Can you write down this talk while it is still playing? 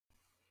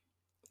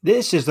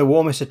This is the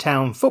Warminster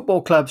Town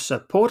Football Club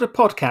Supporter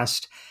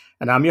Podcast,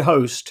 and I'm your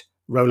host,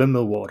 Roland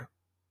Millward.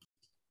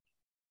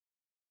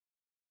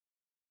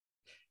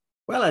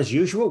 Well, as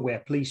usual, we're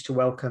pleased to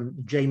welcome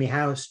Jamie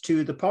House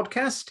to the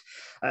podcast.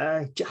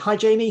 Hi,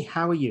 Jamie.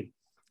 How are you?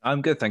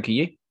 I'm good, thank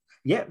you.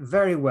 Yeah,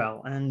 very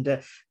well,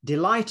 and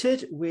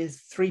delighted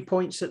with 3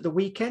 points at the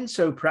weekend.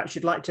 So perhaps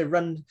you'd like to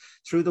run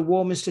through the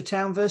Warminster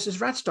Town versus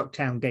Radstock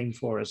Town game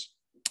for us.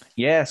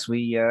 Yes,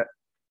 we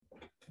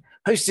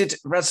hosted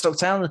Radstock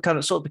Town and kind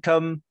of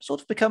become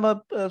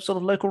a sort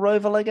of local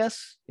rival, I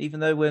guess, even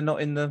though we're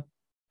not in the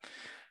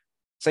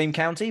same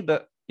county.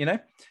 But we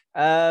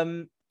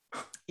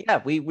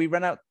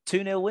ran out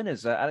 2-0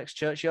 winners. Alex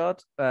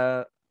Churchyard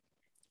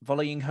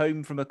volleying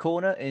home from a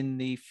corner in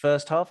the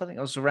first half. I think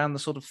it was around the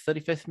sort of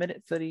 30th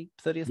minute, something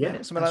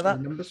like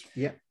that. Numbers.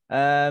 Yeah.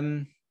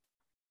 Radstock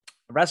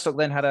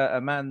then had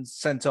a man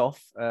sent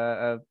off,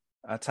 a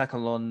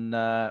tackle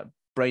on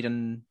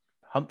Braden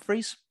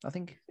Humphreys, I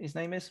think his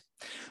name is.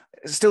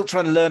 Still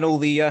trying to learn all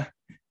the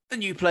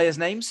new players'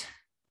 names.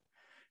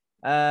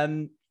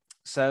 They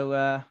lost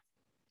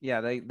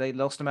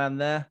a man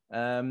there,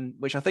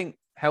 which I think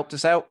helped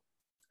us out.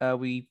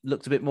 We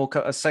looked a bit more.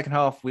 Second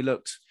half, we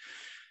looked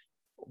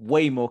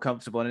way more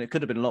comfortable, and it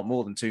could have been a lot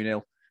more than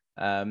 2-0.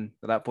 At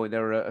that point,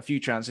 there were a few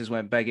chances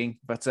went begging,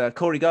 but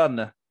Corey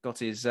Gardner got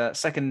his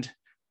second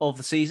of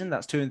the season.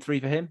 That's 2 and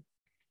 3 for him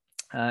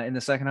in the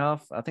second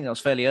half. I think that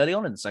was fairly early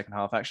on in the second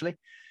half, actually.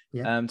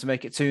 Yeah. To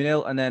make it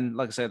 2-0. And then,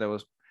 like I said, there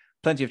was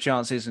plenty of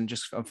chances and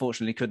just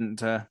unfortunately couldn't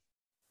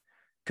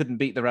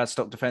beat the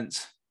Radstock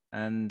defence,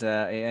 and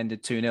it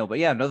ended 2-0. But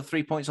yeah, another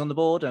 3 points on the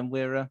board, and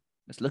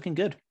it's looking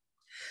good.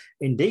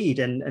 Indeed,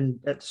 and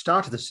at the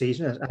start of the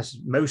season, as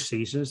most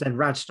seasons, then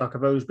Radstock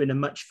have always been a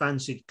much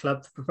fancied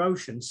club for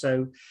promotion.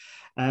 So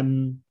I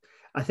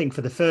think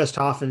for the first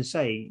half, and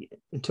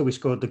until we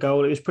scored the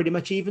goal, it was pretty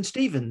much even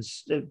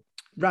Stevens.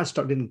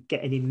 Radstock didn't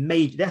get any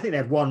major. I think they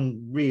had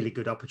one really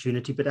good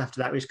opportunity, but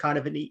after that, it was kind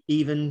of an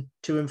even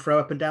to and fro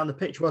up and down the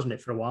pitch, wasn't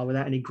it, for a while,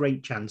 without any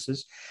great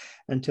chances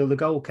until the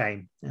goal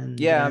came.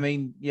 And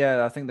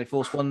I think they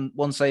forced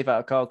one save out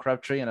of Carl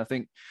Crabtree, and I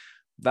think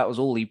that was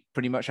all he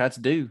pretty much had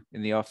to do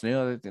in the afternoon.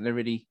 I don't think they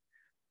really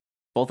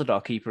bothered our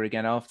keeper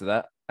again after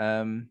that.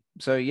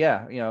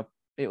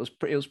 It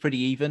was pretty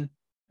even,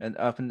 and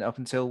up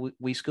until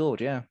we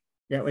scored. Yeah.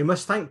 Yeah, we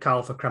must thank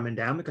Carl for coming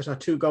down, because our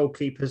 2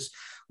 goalkeepers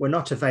were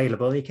not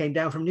available. He came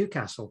down from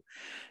Newcastle.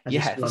 On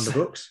the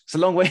books. It's a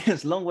long way.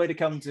 It's a long way to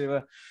come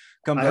to.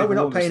 I hope we're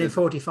not paying him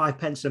 45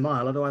 pence a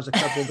mile, otherwise the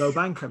club will go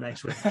bankrupt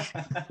next week.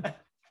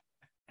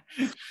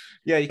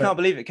 Yeah, you can't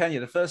believe it, can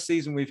you? The first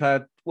season we've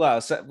had,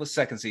 it was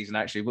second season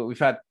actually, but we've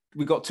got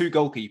 2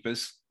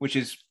 goalkeepers, which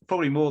is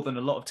probably more than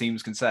a lot of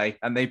teams can say,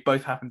 and they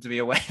both happen to be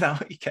away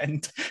that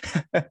weekend.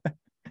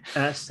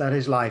 That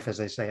is life, as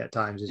they say at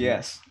times, isn't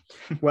it?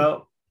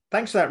 Well,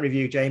 thanks for that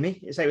review, Jamie.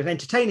 It was an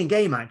entertaining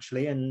game,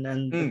 actually, and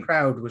the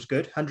crowd was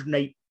good.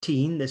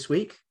 118 this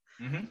week,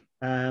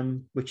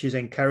 which is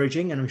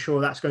encouraging, and I'm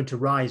sure that's going to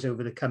rise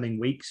over the coming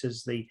weeks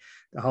as the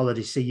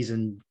holiday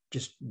season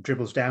just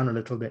dribbles down a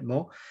little bit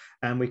more,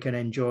 and we can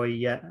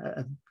enjoy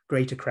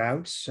greater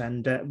crowds.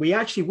 And we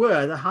actually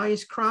were the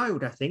highest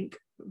crowd, I think,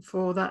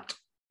 for that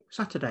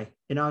Saturday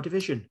in our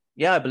division.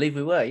 Yeah, I believe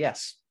we were,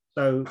 yes.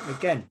 So,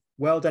 again,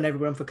 well done,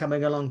 everyone, for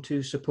coming along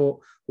to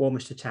support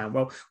Warminster Town.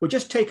 Well, we'll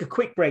just take a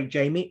quick break,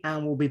 Jamie,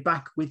 and we'll be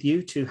back with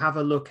you to have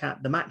a look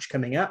at the match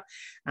coming up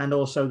and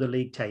also the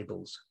league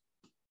tables.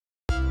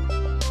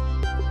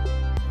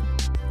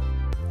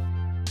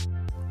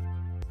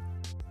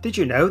 Did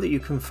you know that you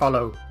can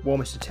follow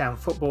Warminster Town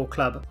Football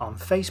Club on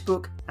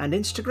Facebook and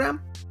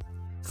Instagram?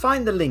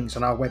 Find the links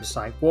on our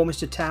website,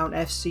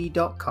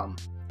 warminstertownfc.com.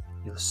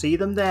 You'll see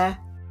them there.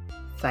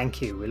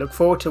 Thank you. We look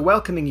forward to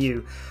welcoming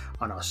you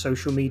on our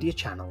social media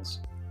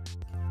channels.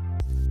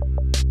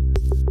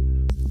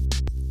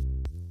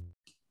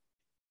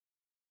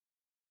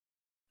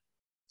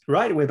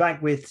 Right, we're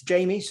back with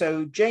Jamie.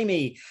 So,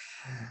 Jamie,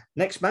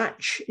 next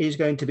match is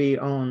going to be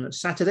on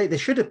Saturday. There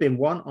should have been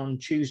one on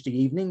Tuesday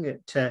evening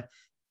at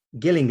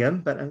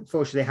Gillingham, but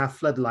unfortunately they have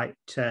floodlight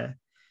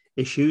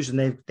issues, and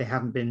they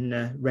haven't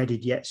been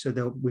readied yet, so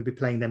we'll be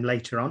playing them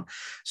later on.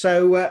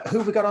 So, who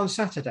have we got on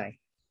Saturday?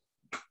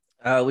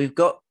 We've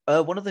got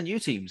one of the new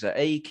teams,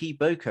 Ep2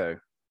 Boko,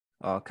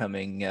 are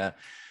coming to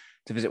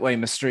visit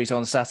Weymouth Street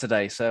on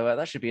Saturday. So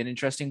that should be an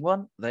interesting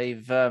one.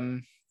 They've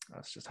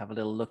let's just have a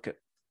little look at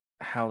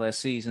how their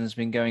season's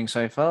been going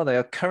so far. They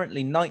are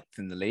currently 9th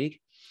in the league,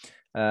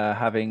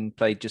 having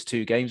played just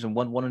 2 games and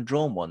won 1 and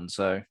drawn 1.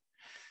 So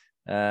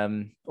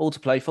all to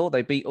play for.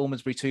 They beat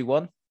Almondsbury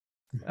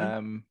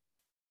 2-1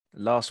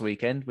 last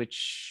weekend,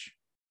 which,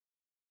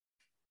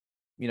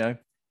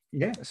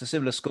 it's a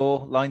similar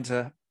score line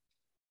to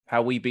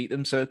how we beat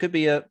them. So it could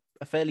be a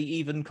fairly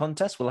even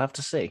contest. We'll have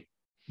to see.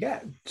 Yeah.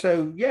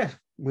 So,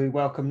 we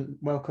welcome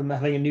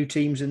having new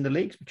teams in the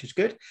leagues, which is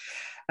good.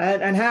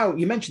 And how,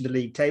 you mentioned the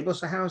league table.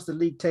 So how's the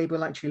league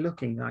table actually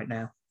looking right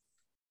now?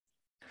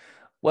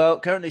 Well,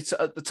 currently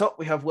at the top,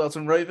 we have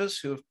Welton Rovers,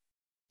 who have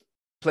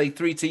played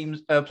three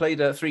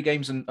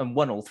games and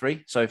won all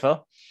three so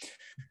far.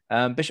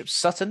 Bishop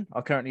Sutton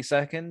are currently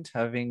second,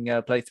 having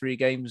played 3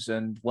 games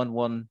and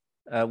won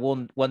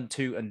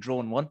 2 and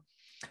drawn 1.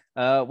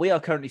 We are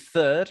currently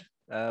third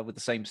with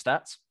the same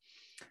stats.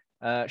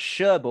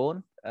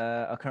 Sherborne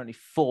are currently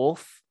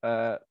fourth,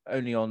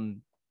 only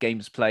on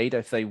games played.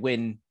 If they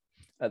win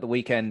at the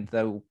weekend,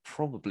 they will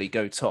probably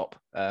go top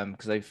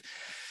because they've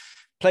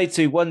played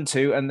 2, won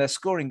 2, and they're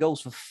scoring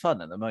goals for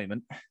fun at the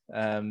moment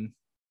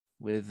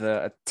with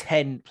a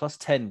 10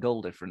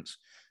 goal difference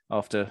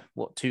after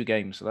 2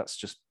 games. So that's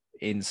just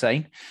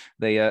insane.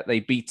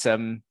 They beat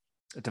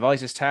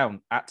Devizes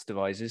Town at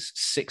Devizes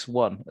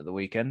 6-1 at the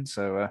weekend.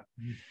 So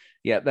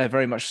yeah, they're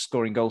very much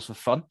scoring goals for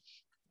fun.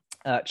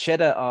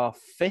 Cheddar are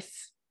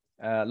 5th.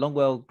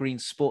 Longwell Green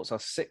Sports are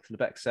 6th.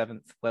 Lebec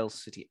 7th. Wells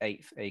City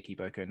 8th. Aki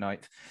Boko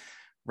 9th.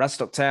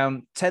 Radstock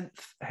Town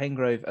 10th.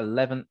 Hengrove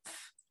 11th.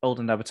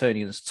 Oldham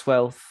Abertonians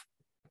 12th.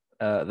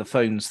 The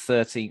Phones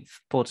 13th.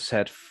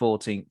 Portishead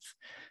 14th.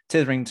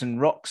 Titherington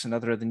Rocks,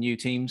 another of the new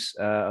teams,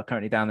 are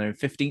currently down there in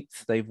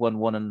 15th. They've won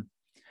 1 and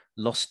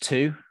lost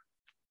 2.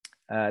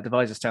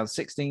 Devizes Town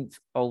 16th.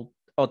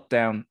 Odd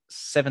Down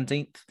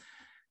 17th.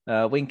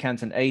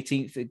 Wincanton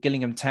 18th.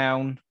 Gillingham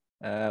Town,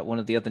 one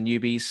of the other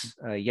newbies,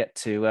 yet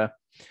to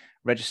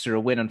register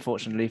a win,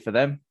 unfortunately for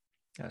them.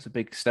 That's a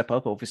big step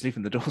up, obviously,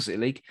 from the Dorset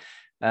League.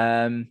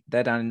 They're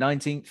down in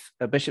 19th.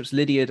 Bishops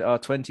Lydiard are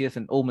 20th,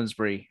 and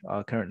Almondsbury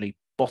are currently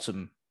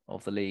bottom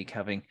of the league,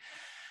 having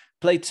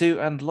played 2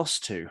 and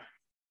lost 2.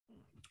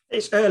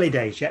 It's early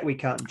days yet. We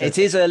can't. It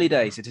is early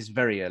days. It is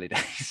very early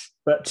days.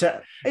 But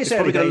it's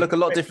probably going to look a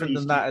lot different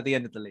than that at the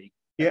end of the league.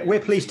 Yeah,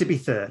 we're pleased to be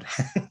third.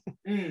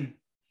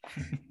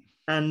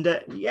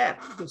 And yeah,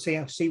 we'll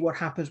see what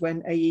happens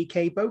when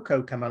AEK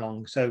Boko come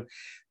along. So a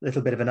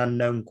little bit of an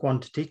unknown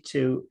quantity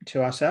to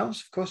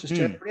ourselves, of course, as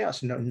to everybody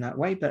else, not in that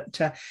way. But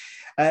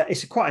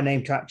it's quite a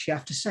name to actually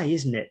have to say,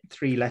 isn't it?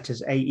 3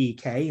 letters,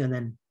 AEK, and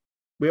then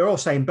we're all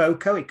saying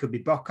Boko. It could be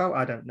Boko.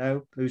 I don't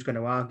know. Who's going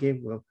to argue?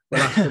 We'll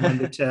ask them when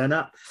they turn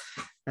up,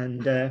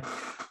 and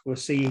we'll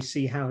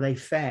see how they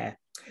fare.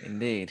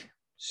 Indeed.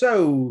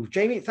 So,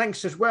 Jamie,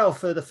 thanks as well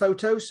for the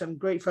photos. Some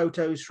great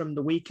photos from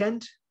the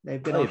weekend.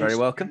 They've been on very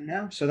welcome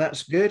now, so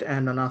that's good.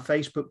 And on our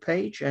Facebook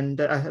page, and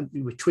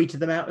we tweeted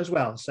them out as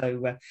well.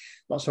 So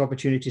lots of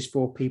opportunities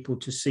for people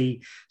to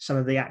see some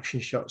of the action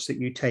shots that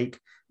you take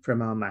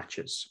from our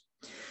matches.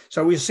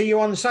 So we'll see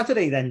you on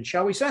Saturday then,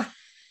 shall we, sir?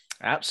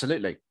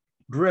 Absolutely.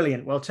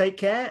 Brilliant. Well, take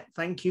care.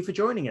 Thank you for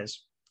joining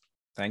us.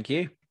 Thank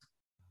you.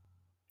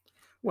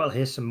 Well,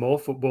 here's some more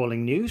footballing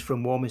news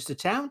from Warminster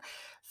Town.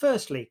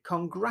 Firstly,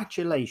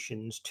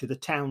 congratulations to the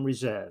Town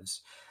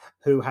Reserves,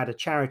 who had a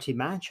charity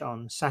match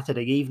on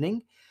Saturday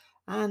evening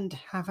and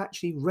have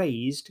actually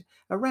raised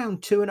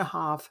around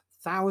 £2,500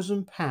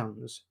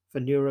 for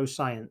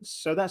neuroscience.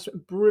 So that's a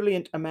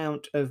brilliant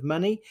amount of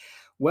money.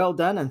 Well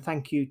done, and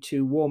thank you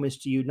to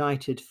Warminster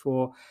United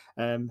for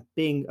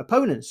being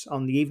opponents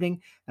on the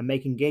evening and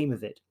making game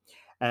of it.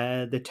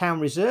 The Town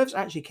Reserves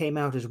actually came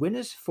out as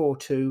winners,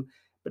 4-2,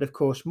 but of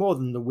course, more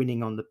than the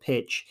winning on the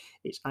pitch,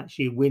 it's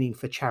actually winning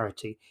for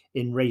charity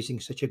in raising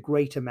such a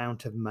great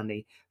amount of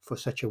money for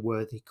such a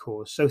worthy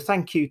cause. So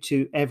thank you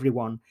to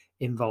everyone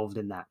involved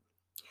in that.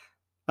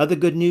 Other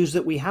good news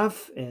that we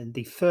have,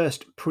 the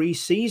first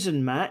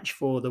pre-season match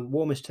for the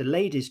Warminster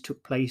ladies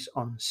took place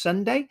on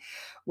Sunday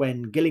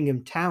when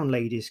Gillingham Town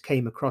ladies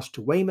came across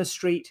to Weymouth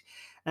Street,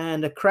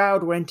 and a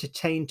crowd were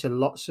entertained to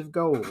lots of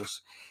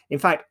goals. In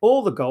fact,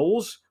 all the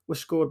goals were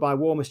scored by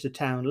Warminster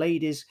Town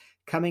ladies,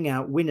 coming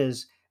out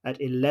winners at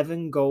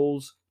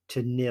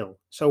 11-0.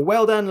 So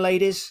well done,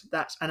 ladies.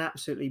 That's an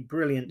absolutely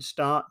brilliant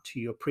start to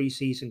your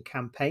pre-season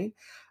campaign.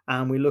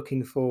 And we're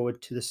looking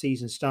forward to the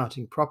season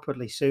starting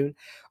properly soon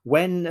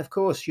when, of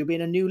course, you'll be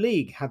in a new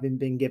league, having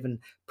been given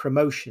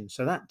promotion.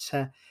 So that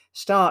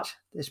start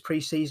this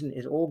pre-season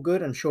is all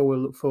good. I'm sure we'll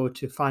look forward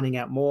to finding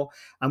out more.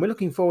 And we're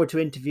looking forward to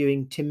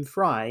interviewing Tim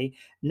Fry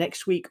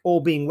next week, all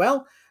being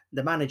well,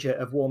 the manager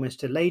of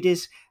Warminster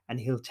Ladies, and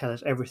he'll tell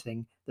us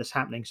everything that's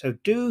happening. So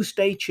do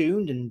stay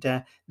tuned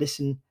and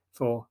listen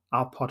for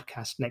our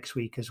podcast next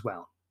week as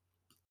well.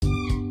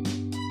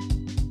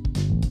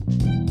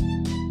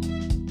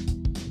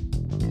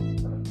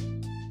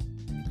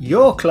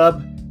 Your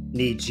club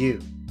needs you.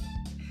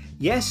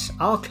 Yes,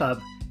 our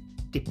club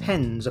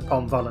depends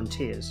upon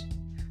volunteers.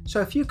 So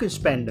if you can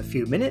spend a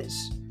few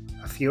minutes,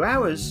 a few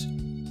hours,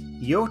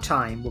 your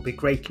time will be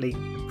greatly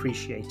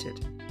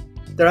appreciated.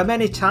 There are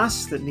many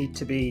tasks that need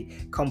to be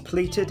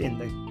completed in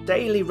the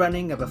daily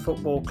running of a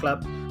football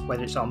club,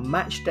 whether it's on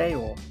match day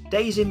or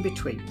days in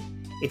between.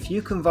 If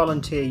you can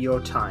volunteer your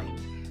time,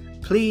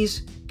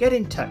 please get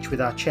in touch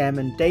with our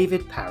chairman,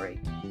 David Parry,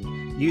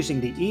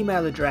 using the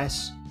email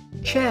address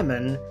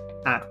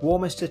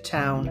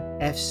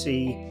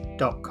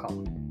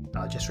chairman@warminstertownfc.com.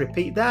 I'll just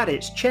repeat that.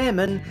 It's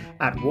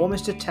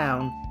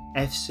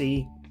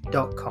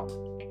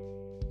chairman@warminstertownfc.com.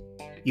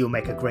 You'll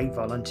make a great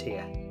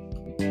volunteer.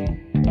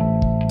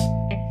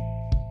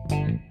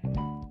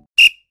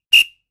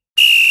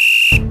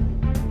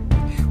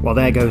 Well,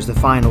 there goes the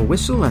final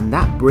whistle, and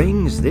that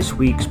brings this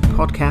week's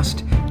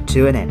podcast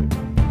to an end.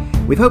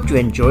 We've hoped you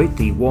enjoyed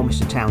the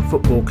Warminster Town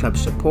Football Club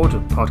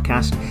supported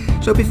podcast,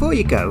 so before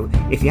you go,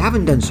 if you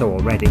haven't done so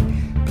already,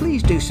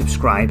 please do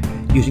subscribe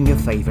using your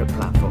favourite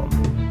platform.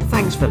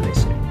 Thanks for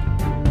listening.